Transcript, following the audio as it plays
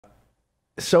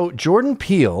So Jordan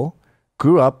Peele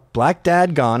grew up, black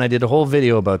dad gone. I did a whole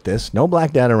video about this. No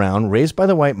black dad around, raised by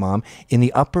the white mom in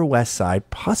the Upper West Side,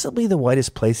 possibly the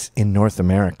whitest place in North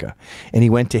America. And he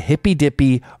went to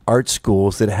hippy-dippy art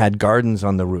schools that had gardens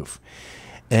on the roof.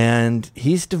 And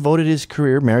he's devoted his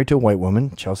career, married to a white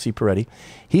woman, Chelsea Peretti.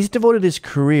 He's devoted his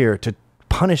career to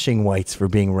punishing whites for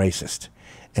being racist.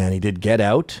 And he did Get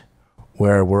Out,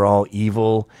 where we're all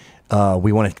evil.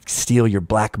 We want to steal your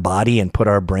black body and put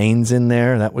our brains in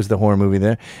there. That was the horror movie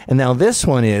there. And now this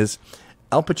one is,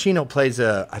 Al Pacino plays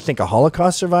I think a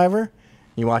Holocaust survivor.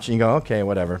 You watch it and you go, okay,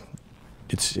 whatever.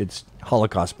 It's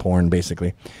Holocaust porn,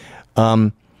 basically.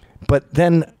 But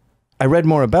then I read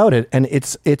more about it, and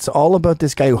it's all about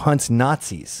this guy who hunts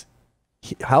Nazis.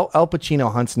 How Al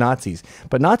Pacino hunts Nazis.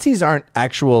 But Nazis aren't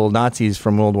actual Nazis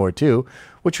from World War II,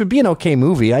 which would be an okay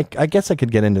movie. I guess I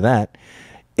could get into that.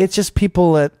 It's just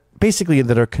people that basically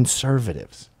that are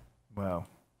conservatives. Wow.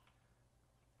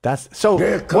 That's so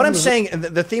what I'm saying,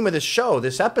 the theme of this show,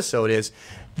 this episode is,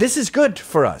 this is good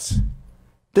for us.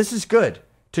 This is good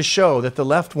to show that the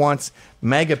left wants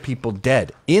MAGA people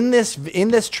dead. In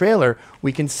this trailer,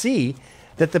 we can see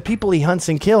that the people he hunts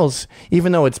and kills,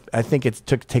 even though I think it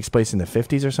takes place in the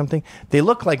 50s or something, they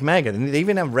look like MAGA. They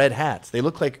even have red hats. They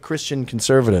look like Christian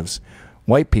conservatives,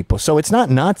 white people. So it's not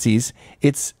Nazis,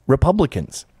 it's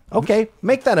Republicans. Okay,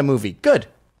 make that a movie. Good.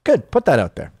 Put that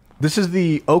out there. This is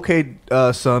the, okay,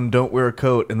 son, don't wear a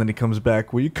coat. And then he comes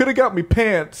back, well, you could have got me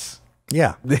pants.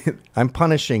 Yeah. I'm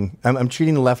treating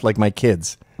the left like my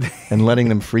kids and letting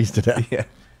them freeze to death. Yeah.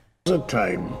 There's a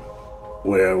time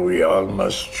where we all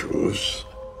must choose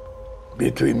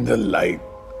between the light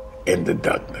and the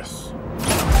darkness.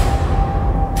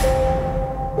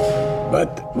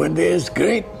 But when there is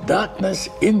great darkness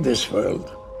in this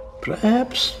world,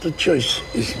 perhaps the choice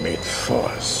is made for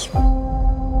us.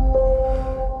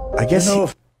 I guess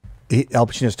Al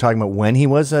Pacino's talking about when he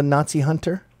was a Nazi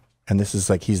hunter, and this is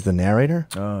like he's the narrator.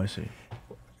 Oh, I see.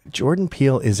 Jordan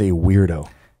Peele is a weirdo.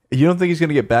 You don't think he's going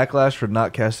to get backlash for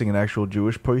not casting an actual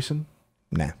Jewish person?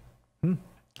 Nah. He's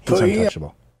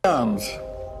untouchable.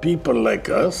 People like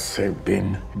us have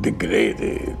been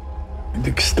degraded and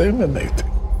exterminated.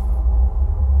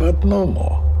 But no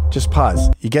more. Just pause.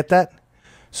 You get that?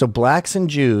 So blacks and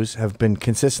Jews have been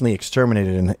consistently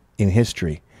exterminated in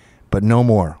history, but no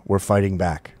more. We're fighting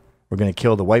back. We're going to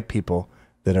kill the white people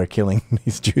that are killing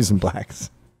these Jews and blacks.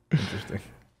 Interesting.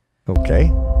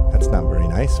 Okay. That's not very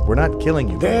nice. We're not killing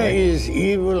you. There is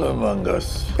evil among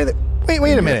us.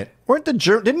 Wait a minute.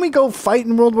 Didn't we go fight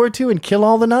in World War II and kill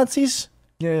all the Nazis?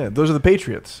 Yeah, those are the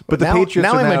Patriots. But now, the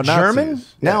Patriots now are I'm a German?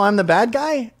 Nazis. Now I'm the bad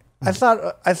guy? I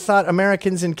thought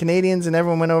Americans and Canadians and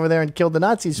everyone went over there and killed the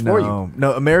Nazis for you.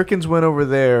 No, Americans went over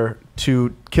there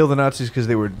to kill the Nazis because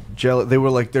they were jealous. They were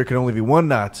like, there can only be one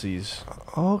Nazis.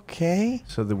 Okay.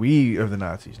 So we are the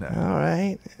Nazis now. All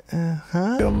right.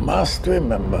 You must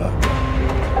remember,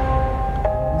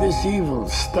 this evil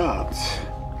starts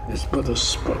as but a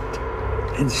spot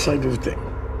inside of them.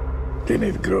 Then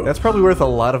it grows. That's probably worth a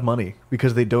lot of money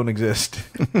because they don't exist.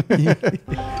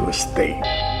 to a state.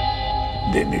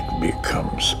 Then it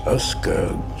becomes a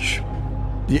scourge.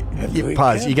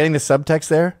 Pause. You getting the subtext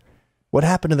there? What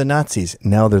happened to the Nazis?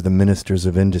 Now they're the ministers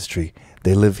of industry.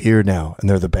 They live here now, and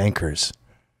they're the bankers.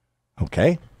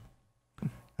 Okay.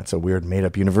 That's a weird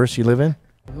made-up universe you live in.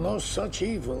 No such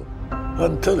evil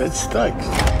until it strikes.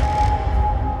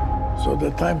 So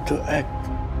the time to act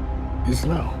is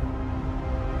now.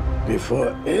 Before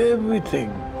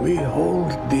everything we hold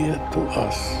dear to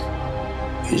us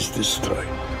is destroyed.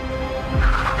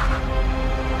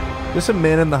 Is this a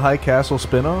Man in the High Castle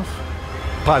spinoff?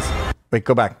 Pause. Wait,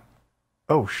 go back.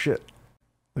 Oh, shit.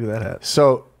 Look at that hat.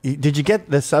 So, did you get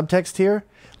the subtext here?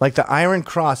 Like the Iron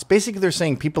Cross. Basically, they're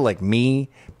saying people like me,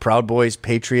 Proud Boys,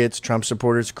 Patriots, Trump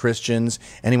supporters, Christians,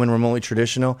 anyone remotely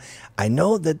traditional, I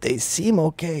know that they seem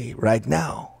okay right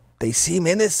now. They seem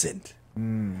innocent.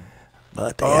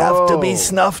 But they have to be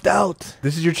snuffed out.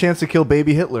 This is your chance to kill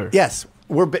baby Hitler. Yes.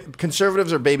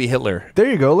 Conservatives are baby Hitler. There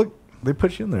you go. Look, they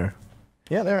put you in there.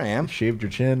 Yeah, there I am. Shaved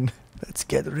your chin. Let's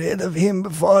get rid of him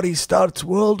before he starts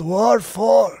World War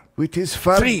IV. With his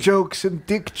fart jokes and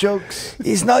dick jokes.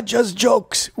 He's not just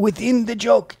jokes. Within the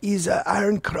joke is an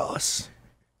Iron Cross.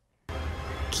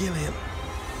 Kill him.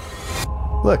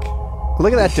 Look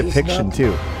at that depiction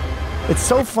too. It's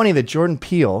so funny that Jordan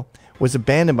Peele was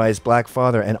abandoned by his black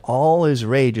father and all his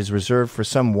rage is reserved for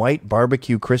some white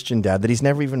barbecue Christian dad that he's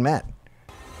never even met.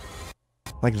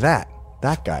 Like that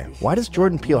guy. Why does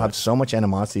Jordan Peele have so much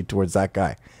animosity towards that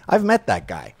guy? I've met that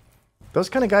guy. Those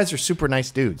kind of guys are super nice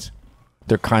dudes.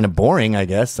 They're kind of boring, I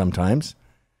guess, sometimes.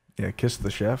 Yeah, kiss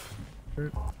the chef.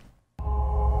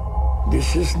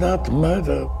 This is not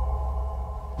murder.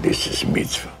 This is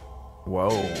mitzvah. Whoa.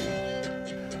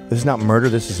 This is not murder,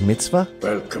 this is mitzvah?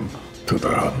 Welcome to the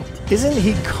hunt. Isn't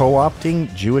he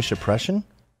co-opting Jewish oppression?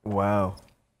 Wow.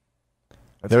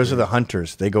 Those are the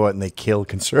hunters. They go out and they kill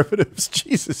conservatives.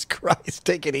 Jesus Christ,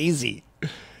 take it easy.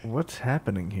 What's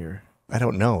happening here? I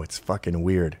don't know. It's fucking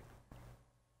weird.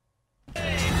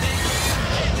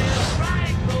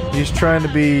 He's trying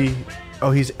to be...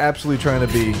 Oh, he's absolutely trying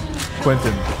to be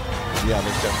Quentin. Yeah,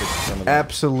 there's definitely some of that.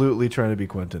 Absolutely trying to be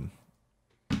Quentin.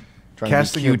 Trying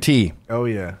Casting to be QT. Oh,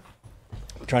 yeah.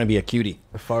 Trying to be a cutie.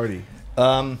 A farty.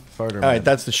 Farter All right, man.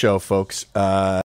 that's the show, folks.